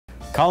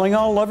Calling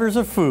all lovers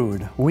of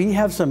food, we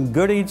have some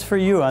good eats for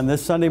you on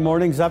this Sunday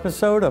morning's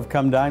episode of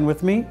Come Dine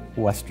With Me,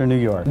 Western New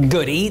York.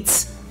 Good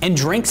eats and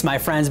drinks, my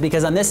friends,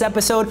 because on this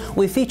episode,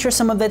 we feature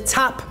some of the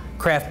top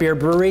craft beer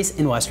breweries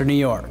in Western New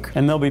York.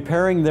 And they'll be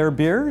pairing their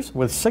beers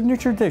with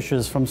signature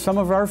dishes from some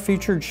of our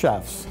featured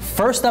chefs.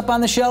 First up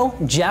on the show,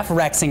 Jeff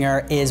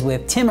Rexinger is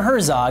with Tim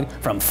Herzog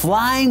from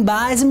Flying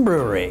Bison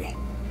Brewery.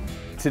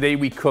 Today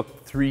we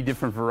cooked 3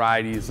 different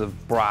varieties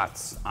of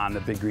brats on the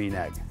Big Green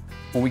Egg.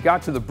 When we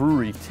got to the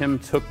brewery, Tim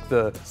took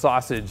the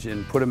sausage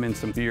and put them in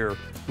some beer.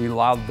 We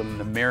allowed them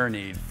to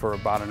marinate for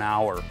about an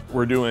hour.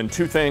 We're doing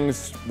 2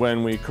 things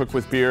when we cook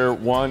with beer.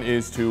 One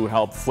is to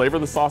help flavor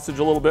the sausage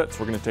a little bit,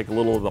 so we're going to take a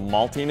little of the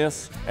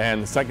maltiness.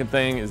 And the second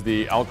thing is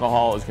the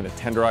alcohol is going to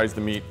tenderize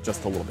the meat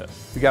just a little bit.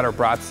 We got our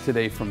brats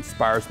today from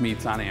Spars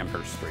Meats on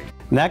Amherst Street.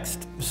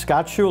 Next,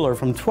 Scott Schuler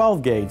from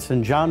 12 Gates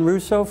and John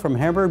Russo from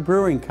Hamburg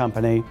Brewing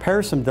Company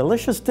pair some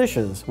delicious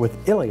dishes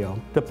with Ilio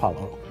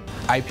DiPaolo.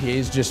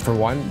 IPAs, just for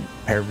one,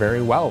 pair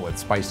very well with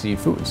spicy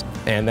foods.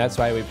 And that's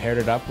why we paired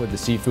it up with the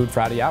seafood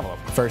Fra Diavolo.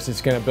 First,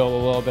 it's going to build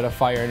a little bit of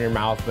fire in your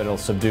mouth, but it'll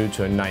subdue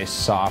to a nice,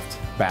 soft,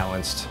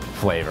 balanced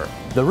flavor.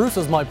 The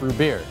Russos might brew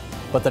beer,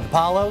 but the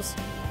DiPaolos,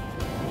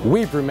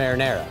 we brew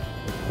marinara,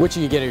 which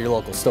you can get at your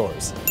local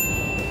stores.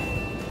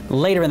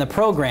 Later in the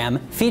program,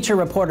 feature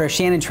reporter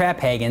Shannon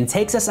Traphagen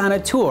takes us on a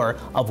tour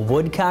of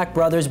Woodcock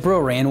Brothers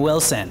Brewery in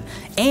Wilson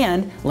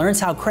and learns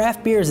how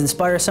craft beers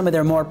inspire some of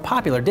their more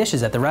popular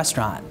dishes at the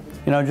restaurant.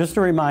 You know, just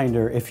a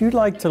reminder, if you'd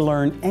like to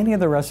learn any of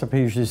the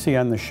recipes you see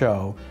on the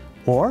show,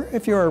 or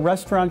if you're a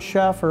restaurant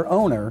chef or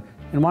owner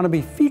and want to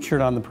be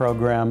featured on the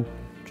program,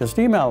 just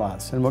email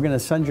us and we're going to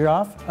send you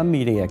off a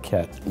media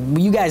kit.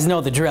 You guys know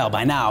the drill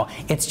by now.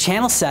 It's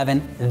Channel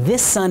 7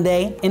 this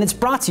Sunday, and it's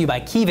brought to you by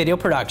Key Video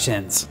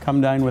Productions. Come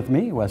Dine With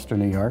Me, Western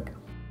New York.